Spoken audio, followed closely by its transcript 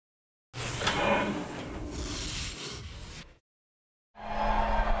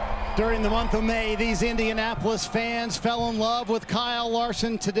During the month of May, these Indianapolis fans fell in love with Kyle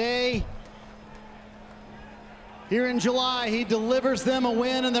Larson. Today, here in July, he delivers them a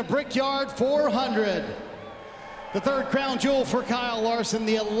win in the Brickyard 400. The third crown jewel for Kyle Larson,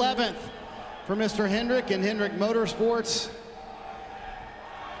 the 11th for Mr. Hendrick and Hendrick Motorsports.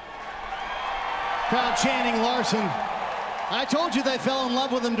 Crowd chanting Larson. I told you they fell in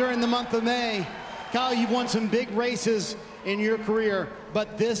love with him during the month of May. Kyle, you've won some big races in your career,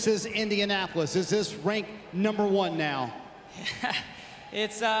 but this is Indianapolis. Is this ranked #1 now?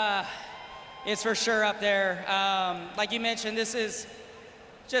 It's for sure up there. Like you mentioned, this is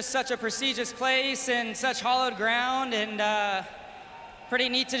just such a prestigious place and such hallowed ground, and pretty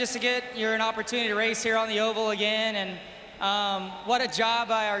neat to just to get an opportunity to race here on the oval again. And what a job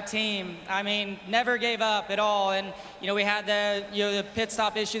by our team. I mean, never gave up at all. And we had the pit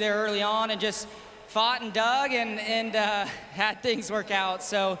stop issue there early on, and just fought and dug and had things work out.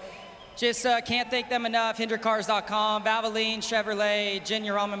 So just can't thank them enough. HendrickCars.com, Valvoline, Chevrolet,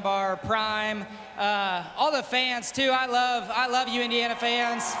 Junior Ramen Bar, Prime, all the fans too. I love you Indiana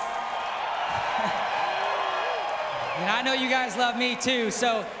fans. And I know you guys love me too.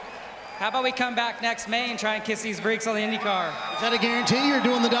 So how about we come back next May and try and kiss these bricks on the IndyCar? Is that a guarantee you're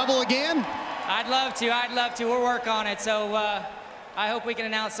doing the double again? I'd love to. We'll work on it. So I hope we can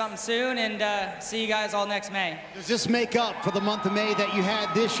announce something soon, and see you guys all next May. Does this make up for the month of May that you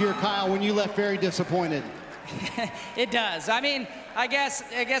had this year, Kyle, when you left very disappointed? It does. I mean, I guess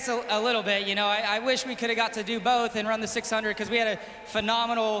a little bit. I wish we could have got to do both and run the 600, because we had a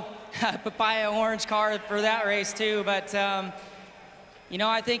phenomenal papaya orange car for that race too. But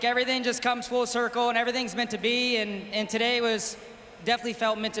I think everything just comes full circle, and everything's meant to be. And today was definitely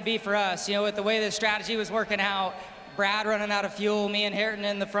felt meant to be for us. With the way the strategy was working out. Brad running out of fuel, me and Harrington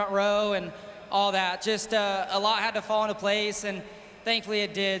in the front row, and all that. Just a lot had to fall into place, and thankfully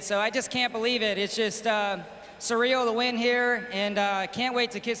it did. So I just can't believe it. It's just surreal to win here, and can't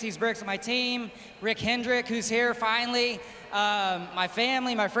wait to kiss these bricks with my team. Rick Hendrick, who's here finally, my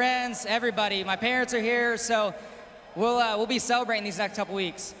family, my friends, everybody. My parents are here, so we'll be celebrating these next couple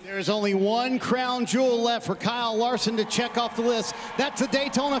weeks. There's only one crown jewel left for Kyle Larson to check off the list. That's the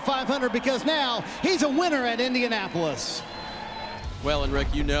Daytona 500, because now he's a winner at Indianapolis. Well, and Rick,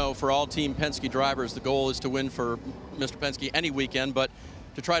 for all Team Penske drivers, the goal is to win for Mr. Penske any weekend, but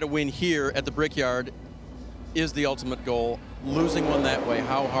to try to win here at the Brickyard is the ultimate goal. Losing one that way,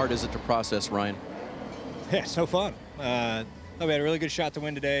 how hard is it to process, Ryan? Yeah, it's no fun. We had a really good shot to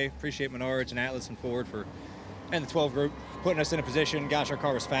win today. Appreciate Menards and Atlas and Ford and the 12 group putting us in a position. Gosh, our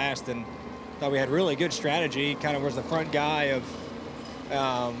car was fast, and thought we had really good strategy. Kind of was the front guy of,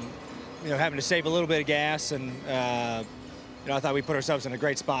 having to save a little bit of gas, and I thought we put ourselves in a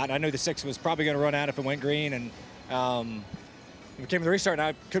great spot. I knew the 6 was probably going to run out if it went green, and we came to the restart, and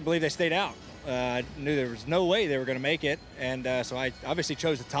I couldn't believe they stayed out. I knew there was no way they were going to make it, and so I obviously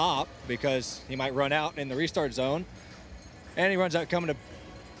chose the top because he might run out in the restart zone, and he runs out coming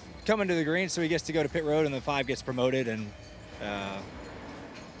to the green, so he gets to go to pit road, and the 5 gets promoted, and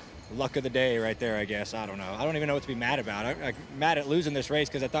luck of the day right there, I guess. I don't know. I don't even know what to be mad about. I'm mad at losing this race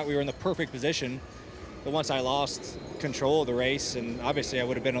because I thought we were in the perfect position, but once I lost control of the race, and obviously I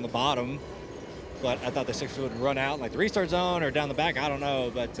would have been on the bottom, but I thought the 6 would run out like the restart zone or down the back. I don't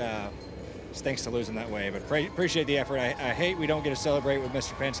know, but stinks to losing that way. But appreciate the effort. I hate we don't get to celebrate with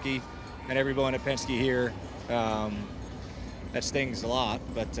Mr. Penske and everyone at Penske here. That stings a lot,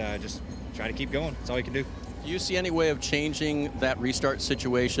 but just try to keep going. That's all you can do. Do you see any way of changing that restart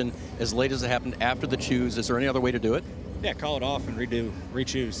situation as late as it happened after the choose? Is there any other way to do it? Yeah, call it off and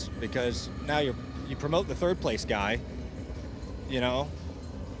re-choose, because now you promote the 3rd place guy,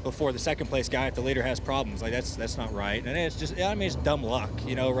 before the 2nd place guy if the leader has problems. Like that's not right. And it's just, it's dumb luck,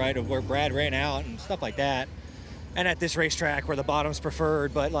 right, of where Brad ran out and stuff like that. And at this racetrack where the bottom's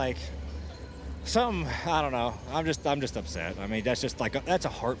preferred, but like I don't know. I'm just upset. I mean, that's just that's a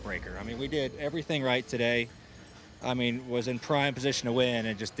heartbreaker. I mean, we did everything right today. I mean, was in prime position to win,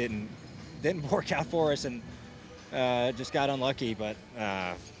 and just didn't work out for us, and just got unlucky. But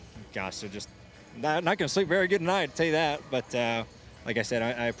gosh, so just not going to sleep very good tonight, I'll tell you that. But like I said,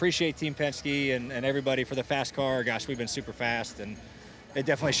 I appreciate Team Penske and everybody for the fast car. Gosh, we've been super fast, and it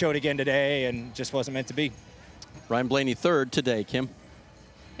definitely showed again today, and just wasn't meant to be. Ryan Blaney 3rd today, Kim.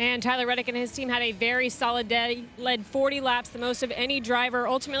 And Tyler Reddick and his team had a very solid day, led 40 laps, the most of any driver,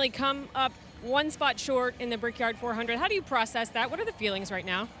 ultimately come up 1 spot short in the Brickyard 400. How do you process that? What are the feelings right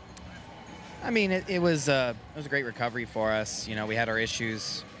now? I mean, it was a great recovery for us. We had our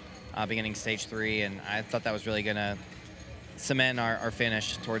issues beginning stage 3, and I thought that was really going to cement our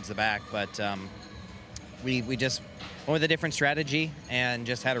finish towards the back. But we just went with a different strategy and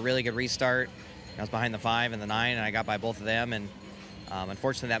just had a really good restart. I was behind the 5 and the 9, and I got by both of them. And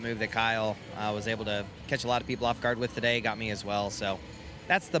unfortunately, that move that Kyle was able to catch a lot of people off guard with today got me as well. So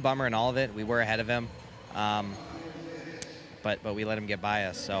that's the bummer in all of it. We were ahead of him, but we let him get by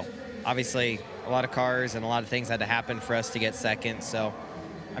us. So obviously, a lot of cars and a lot of things had to happen for us to get second. So,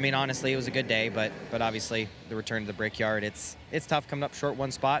 I mean, honestly, it was a good day, but obviously the return to the Brickyard, it's tough coming up short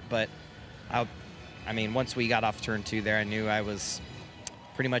one spot. But I mean, once we got off turn 2 there, I knew I was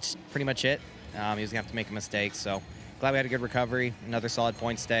pretty much it. He was gonna have to make a mistake. So glad we had a good recovery, another solid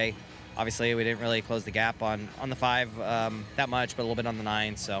points day. Obviously, we didn't really close the gap on the 5 that much, but a little bit on the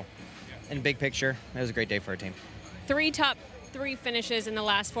 9. So in big picture, it was a great day for our team. 3 top 3 finishes in the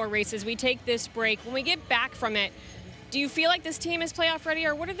last 4 races. We take this break. When we get back from it, do you feel like this team is playoff ready,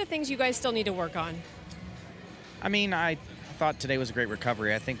 or what are the things you guys still need to work on? I mean, I thought today was a great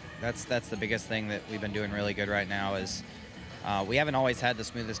recovery. I think that's the biggest thing that we've been doing really good right now is we haven't always had the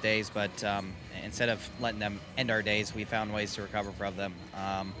smoothest days, but instead of letting them end our days, we found ways to recover from them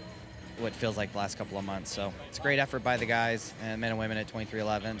what feels like the last couple of months. So it's a great effort by the guys and men and women at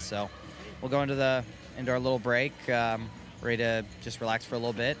 2311. So we'll go into our little break, ready to just relax for a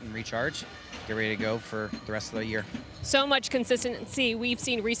little bit and recharge, get ready to go for the rest of the year. So much consistency we've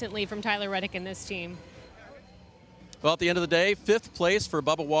seen recently from Tyler Reddick and this team. Well, at the end of the day, 5th place for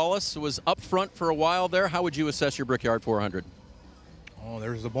Bubba Wallace was up front for a while there. How would you assess your Brickyard 400? Oh,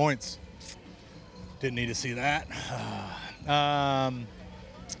 there's the points. Didn't need to see that.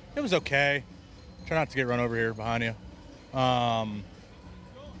 It was okay. Try not to get run over here behind you.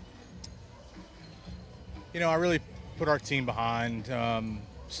 You know, I really put our team behind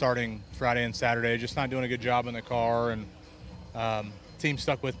starting Friday and Saturday, just not doing a good job in the car. And team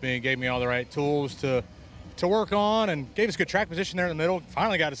stuck with me, gave me all the right tools to work on, and gave us good track position there in the middle.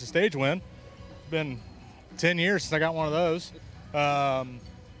 Finally got us a stage win. It's been 10 years since I got one of those. But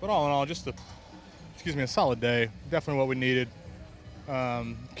all in all, just a solid day. Definitely what we needed.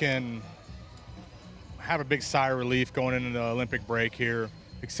 Can have a big sigh of relief going into the Olympic break here.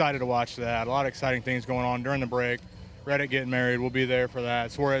 Excited to watch that. A lot of exciting things going on during the break. Reddick getting married, we'll be there for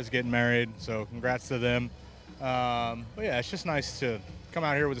that. Suarez getting married, so congrats to them. But yeah, it's just nice to come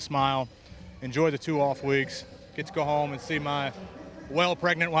out here with a smile, enjoy the 2 off weeks, get to go home and see my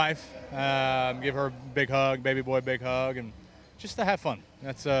well-pregnant wife, give her a big hug, baby boy big hug, and just to have fun.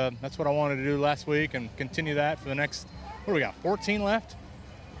 That's what I wanted to do last week, and continue that for the next, what do we got, 14 left?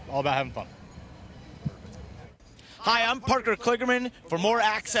 All about having fun. Hi, I'm Parker Kligerman. For more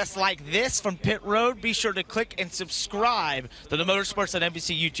access like this from Pit Road, be sure to click and subscribe to the Motorsports on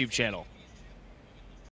NBC YouTube channel.